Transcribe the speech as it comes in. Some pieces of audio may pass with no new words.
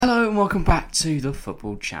Hello and welcome back to the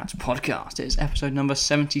Football Chat podcast. It's episode number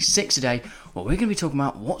 76 today, where we're going to be talking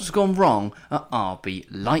about what's gone wrong at RB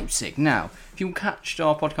Leipzig. Now, if you catched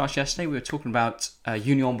our podcast yesterday, we were talking about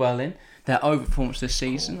Union Berlin, their overperformance this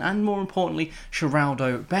season, and more importantly,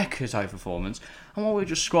 Geraldo Becker's overperformance. And while we were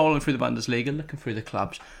just scrolling through the Bundesliga, looking through the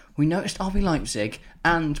clubs, we noticed RB Leipzig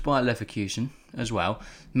and Bayer Leverkusen as well,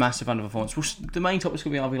 massive underperformance. The main topic's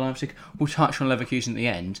going to be RB Leipzig. We'll touch on Leverkusen at the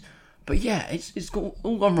end. But yeah, it's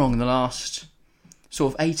all gone wrong in the last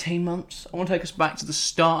sort of 18 months. I want to take us back to the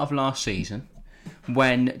start of last season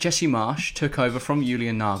when Jesse Marsch took over from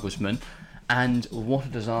Julian Nagelsmann, and what a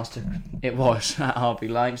disaster it was at RB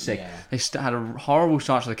Leipzig. Yeah. They had a horrible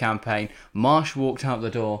start to the campaign. Marsch walked out the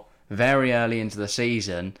door very early into the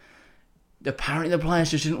season. Apparently the players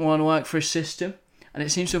just didn't want to work for his system, and it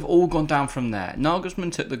seems to have all gone down from there.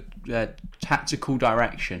 Nagelsmann took the tactical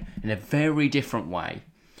direction in a very different way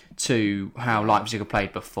to how Leipzig have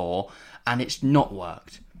played before, and it's not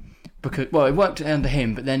worked. Because it worked under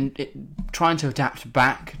him, but then trying to adapt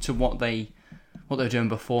back to what they were doing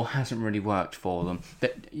before hasn't really worked for them.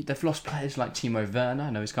 They've lost players like Timo Werner.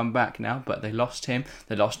 I know he's come back now, but they lost him.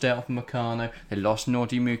 They lost Delph Meccano. They lost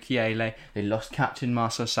Nordi Mukiele. They lost captain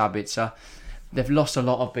Marcel Sabitzer. They've lost a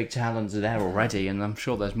lot of big talents there already, and I'm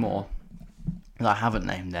sure there's more that I haven't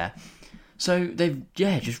named there. So they've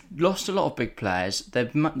just lost a lot of big players. The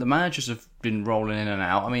managers have been rolling in and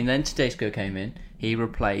out. I mean, then Tedesco came in. He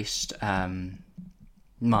replaced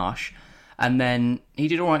Marsch. And then he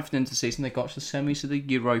did all right for the end of the season. They got to the semis of the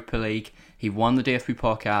Europa League. He won the DFB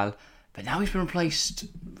Pokal. But now he's been replaced.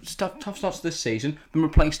 Tough starts this season. Been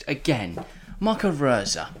replaced again. Marco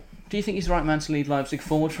Rose. Do you think he's the right man to lead Leipzig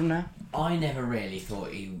forward from now? I never really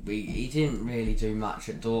thought he didn't really do much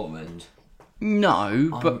at Dortmund.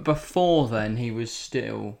 No, but before then he was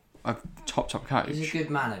still a top coach. He's a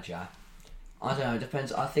good manager. I don't know, it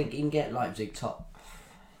depends. I think he can get Leipzig top.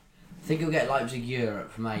 I think he'll get Leipzig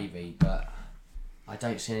Europe maybe, but I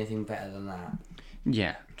don't see anything better than that.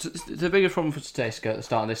 Yeah. The biggest problem for Tedesco at the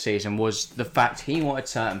start of this season was the fact he wanted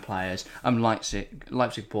certain players and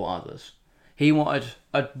Leipzig bought others. He wanted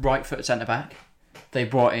a right-footed centre-back. They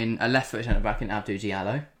brought in a left-footed centre-back in Abdou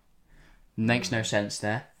Diallo. Makes no sense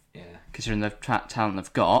there. Yeah. Considering the talent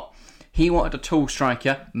they've got. He wanted a tall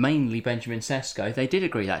striker, mainly Benjamin Sesko. They did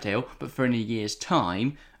agree that deal, but for in a year's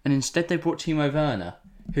time, and instead they brought Timo Werner,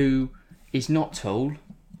 who is not tall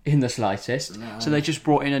in the slightest. No. So they just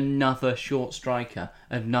brought in another short striker,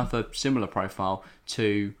 another similar profile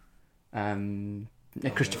to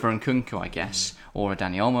Christopher Nkunku, I guess, or a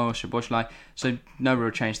Dani Olmo or Szoboszlai. So no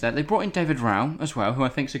real change there. They brought in David Raum as well, who I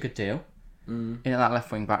think is a good deal in that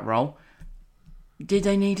left wing back role. Did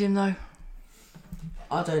they need him though?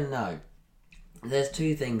 I don't know. There's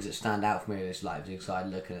two things that stand out for me with this Leipzig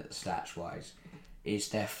side, looking at the stats wise, is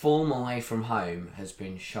their form away from home has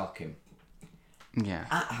been shocking. Yeah.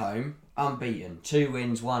 At home, unbeaten, 2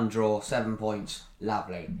 wins, 1 draw, 7 points,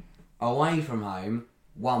 lovely. Away from home,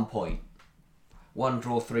 1 point, 1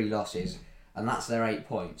 draw, 3 losses, and that's their 8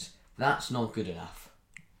 points. That's not good enough.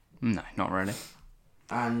 No, not really.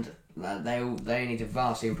 And they need to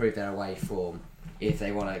vastly improve their away form if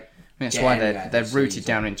they want to. That's why they're rooted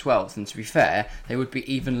down in 12th, and to be fair, they would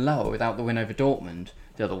be even lower without the win over Dortmund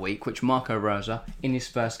the other week, which Marco Rose, in his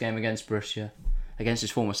first game against his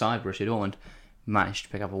former side, Borussia Dortmund, managed to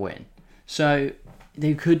pick up a win. So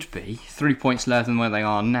they could be 3 points lower than where they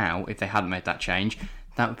are now if they hadn't made that change.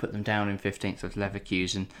 That would put them down in 15th with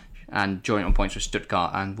Leverkusen and joint on points with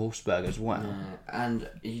Stuttgart and Wolfsburg as well. And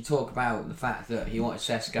you talk about the fact that he wanted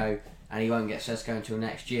Sesko and he won't get Sesko until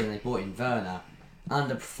next year, and they brought in Werner,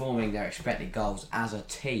 underperforming their expected goals as a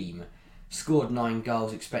team. Scored 9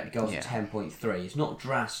 goals, expected goals of 10.3. It's not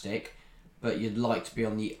drastic, but you'd like to be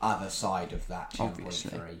on the other side of that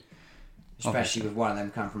 10.3. Especially with one of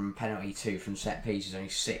them coming from penalty, 2 from set pieces, only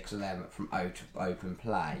 6 of them from open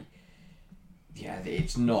play. Yeah,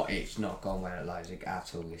 it's not gone well at Leipzig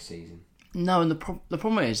at all this season. No, and the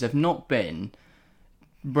problem is they've not been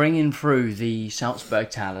bringing through the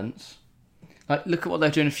Salzburg talents. Like, look at what they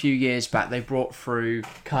were doing a few years back. They brought through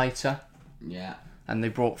Keita. Yeah. And they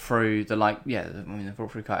brought through they brought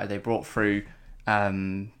through Keita. They brought through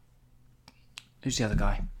who's the other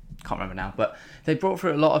guy? Can't remember now. But they brought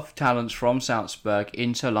through a lot of talents from Salzburg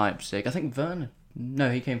into Leipzig. I think Werner. No,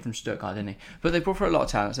 he came from Stuttgart, didn't he? But they brought through a lot of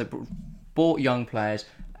talents. They bought young players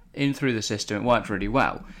in through the system. It worked really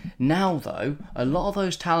well. Now, though, a lot of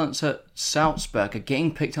those talents at Salzburg are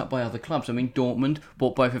getting picked up by other clubs. I mean, Dortmund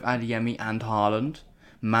bought both of Adeyemi and Haaland.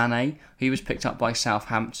 Mane, he was picked up by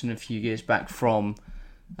Southampton a few years back from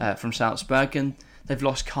Salzburg, and they've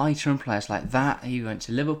lost Keita and players like that. He went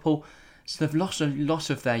to Liverpool. So they've lost a lot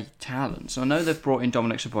of their talents. I know they've brought in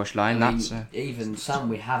Domenico Szoboszlai, and that's even some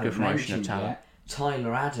we haven't mentioned yet.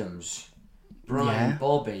 Tyler Adams, Brian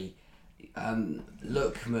Bobby,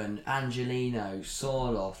 Lookman, Angelino,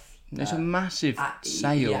 Sorloth. There's a massive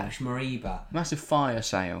sale. Mariba. Massive fire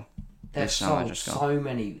sale. They've sold so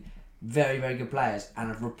many very, very good players and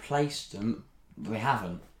have replaced them. They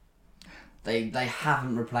haven't. They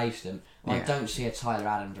haven't replaced them. I don't see a Tyler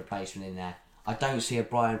Adams replacement in there. I don't see a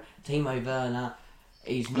Timo Werner.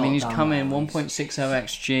 He's come in 1.60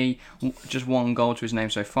 XG, just one goal to his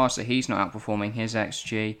name so far, so he's not outperforming his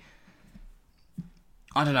XG.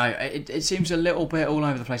 I don't know. It seems a little bit all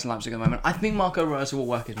over the place in Leipzig at the moment. I think Marco Rose will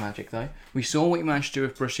work his magic though. We saw what he managed to do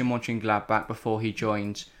with Borussia Mönchengladbach before he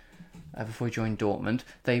joined Dortmund.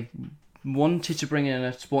 They wanted to bring in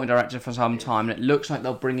a sporting director for some time, and it looks like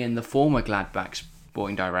they'll bring in the former Gladbach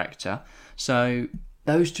sporting director. So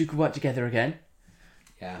those two could work together again.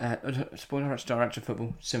 Yeah. Sporting director of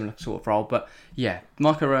football, similar sort of role, but yeah,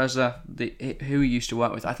 Marco Rose, who he used to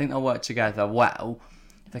work with, I think they'll work together well.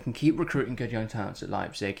 If they can keep recruiting good young talents at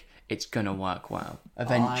Leipzig, it's going to work well.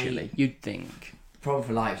 Eventually, you'd think. The problem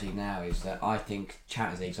for Leipzig now is that I think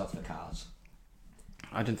Champions League's off the cards.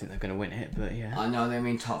 I don't think they're going to win it, but yeah. I know they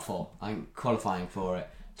mean top four. I'm qualifying for it.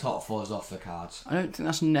 Top four's off the cards. I don't think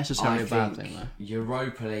that's necessarily a bad thing, though.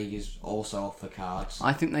 Europa League is also off the cards.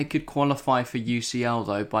 I think they could qualify for UCL,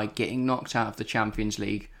 though, by getting knocked out of the Champions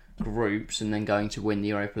League groups and then going to win the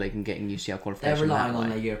Europa League and getting UCL qualification. They're relying on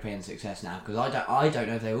their European success now, because I don't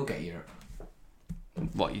know if they will get Europe.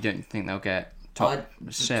 What, you don't think they'll get top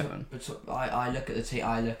 7? I look at the team.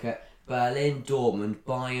 I look at Berlin, Dortmund,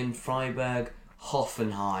 Bayern, Freiburg,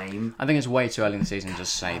 Hoffenheim. I think it's way too early in the season to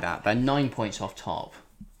just say that. They're 9 points off top.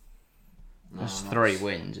 That's 3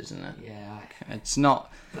 wins, isn't it? Yeah. It's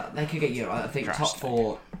not... They could get Europe. I think drastic.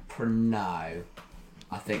 top 4, no.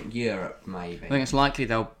 I think Europe, maybe. I think it's likely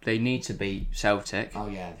they need to beat Celtic. Oh,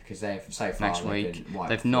 yeah, because they've so far next week.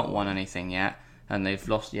 They've not won anything yet. And they've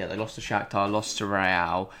lost, they lost to Shakhtar, lost to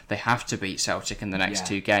Real. They have to beat Celtic in the next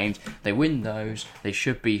 2 games. They win those, they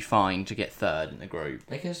should be fine to get third in the group.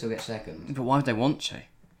 They can still get second. But why would they want to?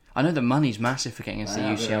 I know the money's massive for getting into the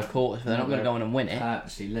UCL quarters, but they're not going to go on and win it.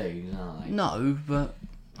 Purposely lose, aren't they? No, but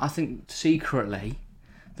I think secretly,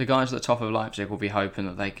 the guys at the top of Leipzig will be hoping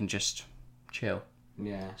that they can just chill.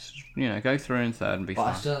 Yeah. Go through in third and be fine.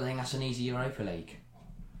 But I still don't think that's an easy Europa League.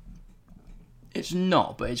 It's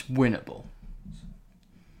not, but it's winnable.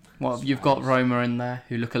 Well, you've got Roma in there,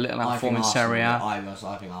 who look a little out of form in Serie A. I think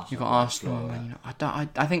Arsenal. You've got Arsenal.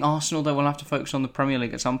 I think Arsenal, they will have to focus on the Premier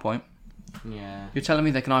League at some point. Yeah. You're telling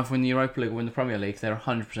me they can either win the Europa League or win the Premier League. They're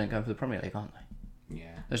 100% going for the Premier League, aren't they?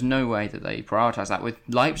 Yeah. There's no way that they prioritise that. With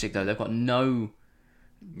Leipzig, though, they've got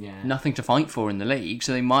nothing to fight for in the league,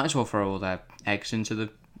 so they might as well throw all their eggs into the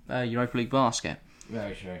Europa League basket.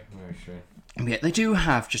 Very true, very true. Yeah, they do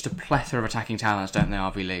have just a plethora of attacking talents, don't they,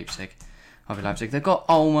 RB Leipzig? They've got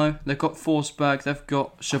Olmo, they've got Forsberg, they've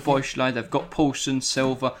got Szoboszlai, they've got Poulsen,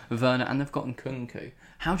 Silva, Werner, and they've got Nkunku.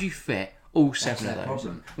 How do you fit all 7 of those?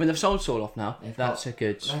 Problem. I mean, they've sold Sorloth now. They've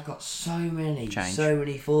got so many change. So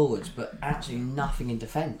many forwards, but absolutely nothing in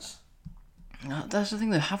defence. That's the thing.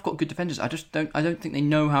 They have got good defenders. I don't think they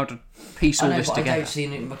know how to piece all this together. I don't see a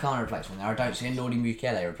Makana replacement there. I don't see a Nordi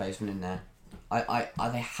Mukele replacement in there.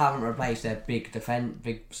 They haven't replaced their big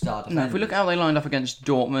star defenders. No, if we look at how they lined up against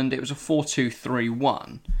Dortmund, it was a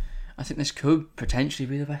 4-2-3-1. I think this could potentially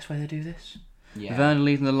be the best way to do this. Yeah. Werner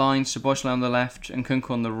leading the line, Szoboszlai on the left, and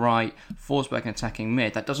Nkunku on the right, Forsberg attacking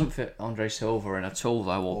mid. That doesn't fit Andre Silva in at all,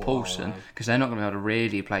 though, or Poulsen, because they're not going to be able to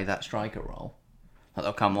really play that striker role. Like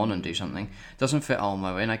they'll come on and do something. Doesn't fit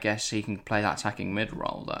Olmo in. I guess he can play that attacking mid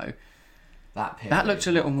role, though. That looked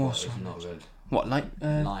a little more solid. Not good. What, like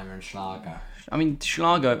Lima and Schlager? I mean,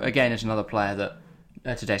 Schlager again is another player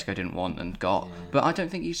that Tedesco didn't want and got, but I don't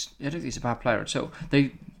think he's a bad player at all.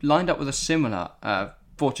 They lined up with a similar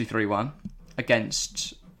 4-2-3-1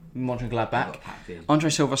 against Mönchengladbach. Andre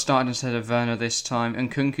Silva started instead of Werner this time, and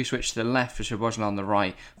Nkunku switched to the left with Szoboszlai on the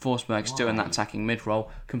right. Forsberg's doing that attacking mid role.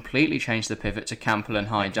 Completely changed the pivot to Campbell and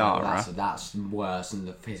Haidara. That's worse than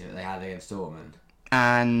the pivot they had against Dortmund.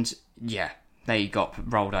 And yeah, they got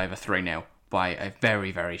rolled over 3-0 by a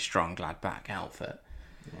very, very strong Gladbach outfit.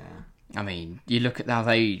 Yeah. I mean, you look at how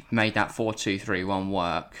they made that 4-2-3-1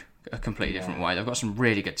 work a completely different way. They've got some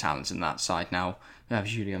really good talents in that side now. They have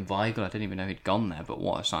Julian Weigl. I didn't even know he'd gone there, but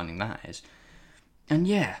what a signing that is. And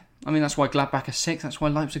yeah, I mean, that's why Gladbach are 6th. That's why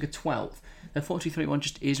Leipzig are 12th. Their 4-2-3-1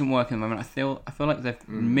 just isn't working at the moment. I feel like they're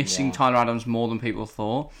missing Tyler Adams more than people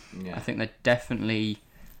thought. Yeah. I think they're definitely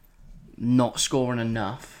not scoring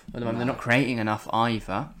enough at the moment. They're not creating enough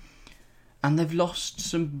either. And they've lost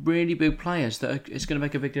some really big players it's going to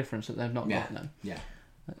make a big difference that they've not got them. Yeah.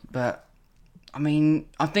 But, I mean,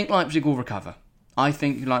 I think Leipzig will recover. I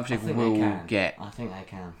think Leipzig will get I think they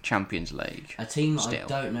can. Champions League. A team still. I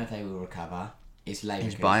don't know if they will recover is Leverkusen.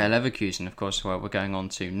 It's Bayer Leverkusen, of course, where we're going on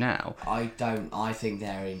to now. I think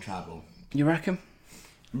they're in trouble. You reckon?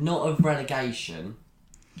 Not of relegation.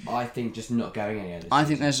 I think just not going anywhere. I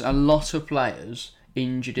think there's a lot of players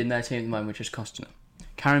injured in their team at the moment, which is costing them.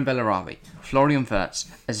 Karim Bellarabi, Florian Wirtz,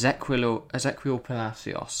 Ezequiel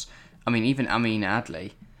Palacios. I mean, even Amin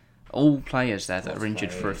Adli. All players there that are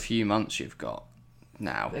injured for a few months. You've got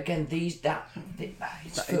now. Again, it's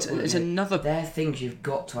another. They're things you've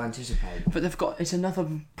got to anticipate. But it's another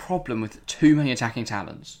problem with too many attacking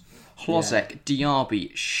talents. Hlozek,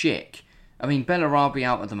 Diaby, Schick. I mean, Bellarabi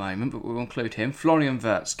out at the moment, but we'll include him. Florian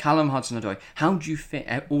Wirtz, Callum Hudson-Odoi. How do you fit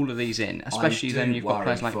all of these in? Especially then you've got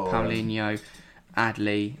players like Paulinho,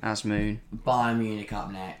 Adli, Azmoun. Bayern Munich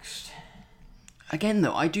up next. Again,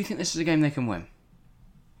 though, I do think this is a game they can win.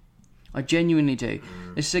 I genuinely do.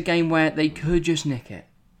 This is a game where they could just nick it.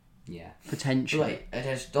 Yeah. Potentially.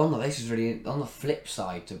 This is really on the flip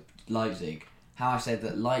side to Leipzig. How I said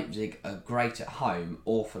that Leipzig are great at home,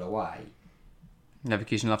 awful away.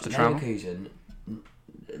 Leverkusen love to travel. Leverkusen,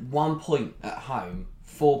 1 point at home,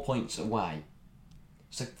 4 points away.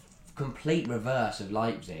 It's a complete reverse of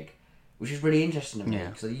Leipzig, which is really interesting to me.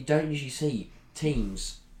 So you don't usually see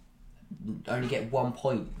teams only get 1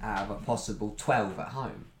 point out of a possible 12 at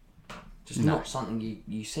home. Just not something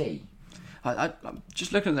you see. I'm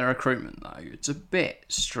just looking at their recruitment though. It's a bit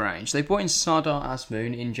strange. They brought in Sardar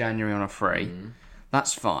Azmoun in January on a free.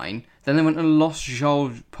 That's fine. Then they went and lost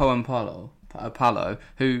Joel Palo,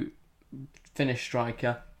 who finished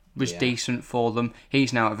striker, was decent for them.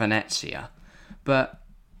 He's now at Venezia. But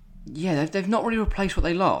yeah, they've not really replaced what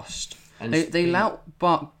they lost. And they allowed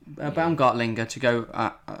Baumgartlinger to go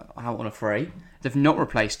out on a free. They've not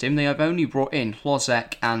replaced him. They have only brought in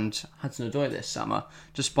Hlozek and Hudson-Odoi this summer,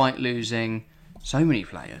 despite losing so many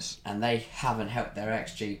players. And they haven't helped their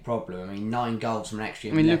XG problem. I mean, 9 goals from an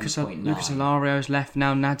XG of 11.9. Lucas Alario's left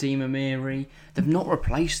now, Nadim Amiri. They've not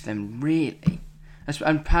replaced them, really.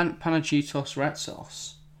 And Panagitos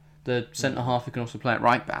Retsos, the centre-half who can also play at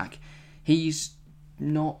right-back, he's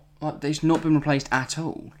not been replaced at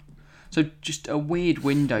all. So just a weird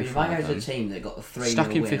window for them. If I go to a team that got the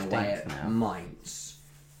 3-0 win away at Mainz...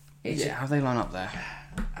 how they line up there?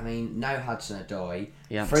 I mean, no Hudson-Odoi.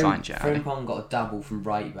 Frimpong got a double from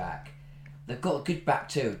right back. They've got a good back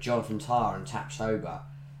two of Jonathan Tah and Tapsoba.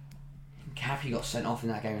 Caffey got sent off in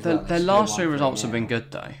that game as well. Their last 2 results have been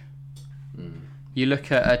good though. You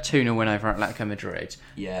look at a 2-0 win over Atletico Madrid,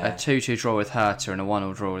 a 2-2 draw with Hertha and a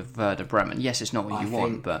 1-0 draw with Werder Bremen. Yes, it's not what you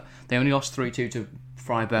want, but they only lost 3-2 to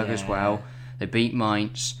Freiburg as well. They beat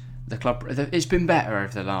Mainz. The club, it's been better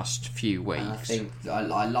over the last few weeks. I think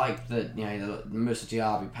I like the Moussa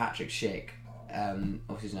Diaby, Patrick Schick,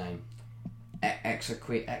 what's his name?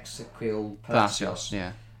 Exequiel Palacios,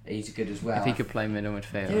 yeah. He's good as well. If he could play middle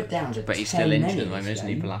midfield. They're down to but he's still injured at the moment, isn't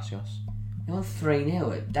he, Palacios? They won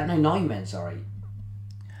 3-0. No, 9 men, sorry.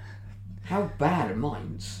 How bad are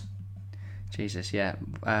Mainz? Jesus, yeah.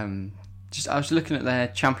 I was looking at their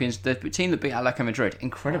champions, the team that beat Atletico Madrid,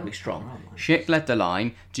 incredibly strong. Schick led the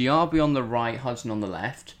line, Diaby on the right, Hudson on the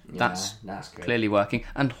left. That's good. Clearly working.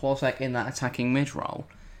 And Hlozek in that attacking mid-role.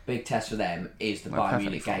 Big test for them is the Bayern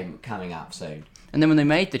Munich game coming up soon. And then when they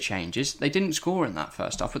made the changes, they didn't score in that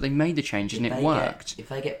first half, but they made the changes and it worked. If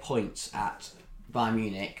they get points at Bayern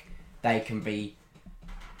Munich, they can be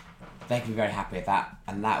very happy with that,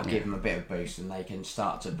 and that will give them a bit of a boost, and they can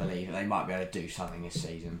start to believe that they might be able to do something this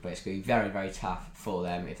season. But it's going to be very, very tough for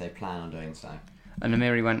them if they plan on doing so. And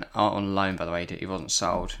Amiri went out on loan, by the way. He wasn't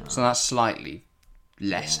sold, so that's slightly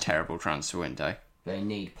less terrible transfer window. They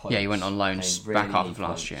need points. Yeah, he went on loan back half of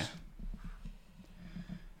last year.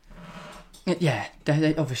 Yeah,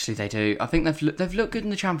 they obviously they do. I think they've looked good in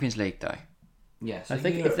the Champions League though. Yeah, so I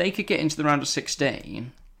think if they could get into the round of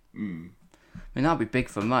 16. I mean, that'd be big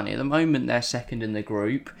for money. At the moment, they're second in the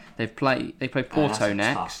group. They play Porto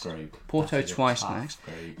next. Porto twice next.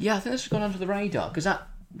 Group. Yeah, I think this has gone under the radar because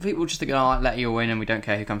people just think, Atleti will win and we don't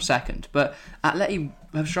care who comes second. But Atleti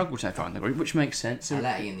have struggled so far in the group, which makes sense.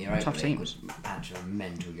 Atleti in the Europa League was actually a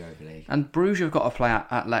mental Europa League. And Bruges have got to play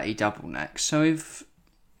Atleti double next. So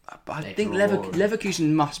I think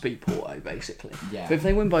Leverkusen must beat Porto basically. Yeah. But if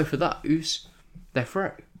they win both of those, they're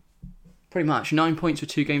through. Pretty much 9 points with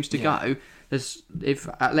 2 games to go. If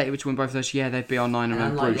Atleti were to win both of those, they'd be on 9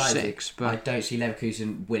 and Bruges 6. But I don't see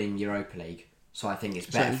Leverkusen winning Europa League. So I think it's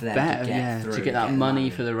better for them to get through. To get that money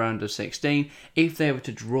for the round of 16. If they were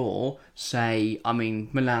to draw, say,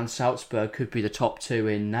 Milan Salzburg could be the top two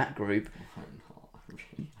in that group.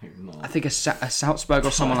 I think a Salzburg or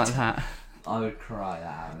someone like that. I would cry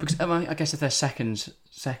that out. Because I guess if they're second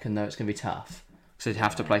though, it's going to be tough. Because they'd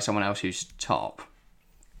have to play someone else who's top.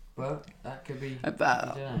 Well, that could be. I don't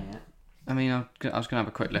know yet. I was going to have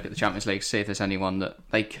a quick look at the Champions League, see if there's anyone that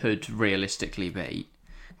they could realistically beat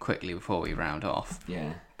quickly before we round off.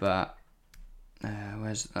 Yeah. But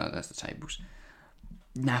there's the tables.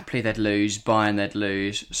 Napoli they'd lose, Bayern they'd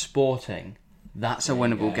lose, Sporting. That's a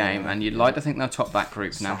winnable game, and you'd like to think they'll top that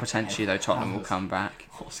group now. Potentially, though, Tottenham will come back.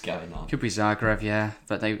 What's going on? Could be Zagreb, yeah,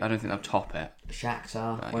 but I don't think they'll top it.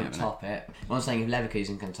 Shakhtar won't top it. I'm not saying if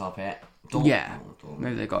Leverkusen can top it.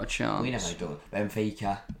 Maybe they've got a chance. We never know.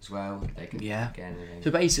 Benfica as well. They can get anything.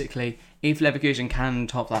 So basically, if Leverkusen can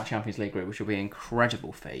top that Champions League group, which will be an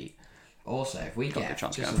incredible feat. Also, if we get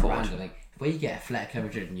Atletico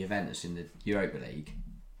Madrid and Juventus in the Europa League.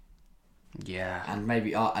 Yeah, and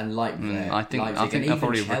maybe Leipzig. I think they'll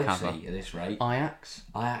probably recover at this rate. Ajax.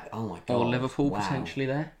 Oh my god. Or Liverpool potentially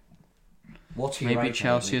there. What's maybe Europa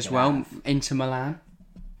Chelsea as well. Inter Milan.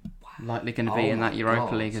 Likely going to be in that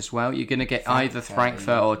Europa League as well. You're going to get either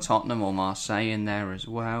Frankfurt or Tottenham or Marseille in there as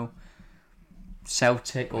well.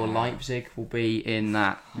 Celtic or Leipzig will be in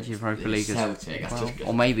that Europa League as well.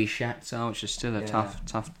 Or maybe Shakhtar, which is still a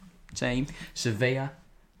tough team. Sevilla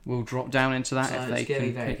will drop down into that if they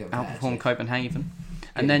can outperform Copenhagen.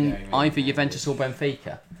 And then either Juventus or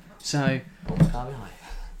Benfica. So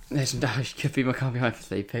there's could be Maccabi Haifa if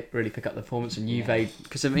they really pick up the performance, and Juve,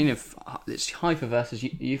 because if it's Haifa versus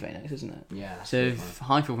Juve next, isn't it? Yeah. So if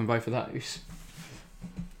Haifa win both of those,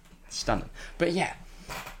 stunning. But yeah,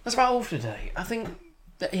 that's about all for today. I think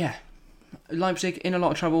that Leipzig in a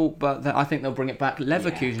lot of trouble, but I think they'll bring it back.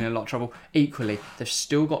 Leverkusen in a lot of trouble. Equally, they've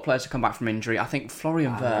still got players to come back from injury. I think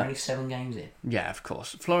Florian Wirtz. Only 7 games in. Yeah, of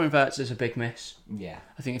course. Florian Wirtz is a big miss. Yeah.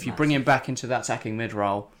 I think if you bring him back into that attacking mid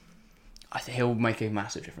role, I think he'll make a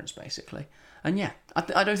massive difference, basically. And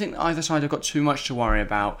I don't think either side have got too much to worry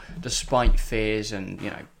about, despite fears and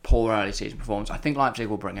poor early season performance. I think Leipzig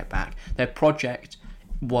will bring it back. Their project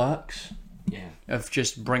works. Yeah. Of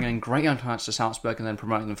just bringing great young talents to Salzburg and then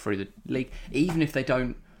promoting them through the league, even if they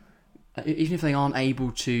aren't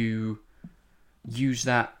able to use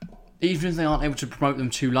that, even if they aren't able to promote them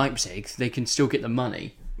to Leipzig, they can still get the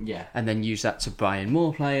money. Yeah. And then use that to buy in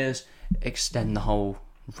more players, extend the whole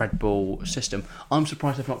Red Bull system. I'm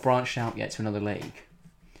surprised they've not branched out yet to another league.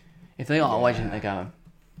 If they are, why didn't they go?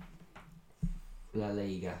 La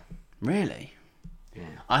Liga. Really? Yeah.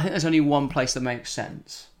 I think there's only one place that makes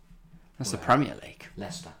sense. That's the Premier League.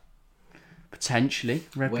 Leicester. Potentially.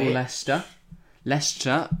 Red Bull Leicester.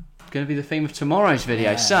 Leicester, going to be the theme of tomorrow's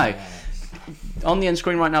video. So, on the end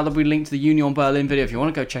screen right now, there'll be a link to the Union Berlin video. If you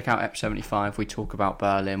want to go check out Ep 75, we talk about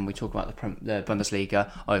Berlin, we talk about the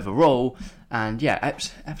Bundesliga overall. And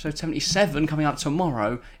episode 77 coming out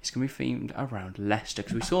tomorrow is going to be themed around Leicester.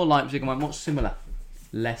 Because we saw Leipzig and went, what's similar?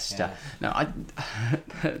 Leicester. Now,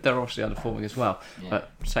 they're obviously underperforming as well. Yeah.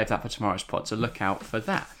 But save that for tomorrow's pod, so look out for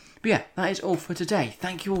that. But that is all for today.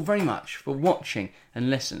 Thank you all very much for watching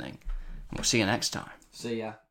and listening. We'll see you next time. See ya.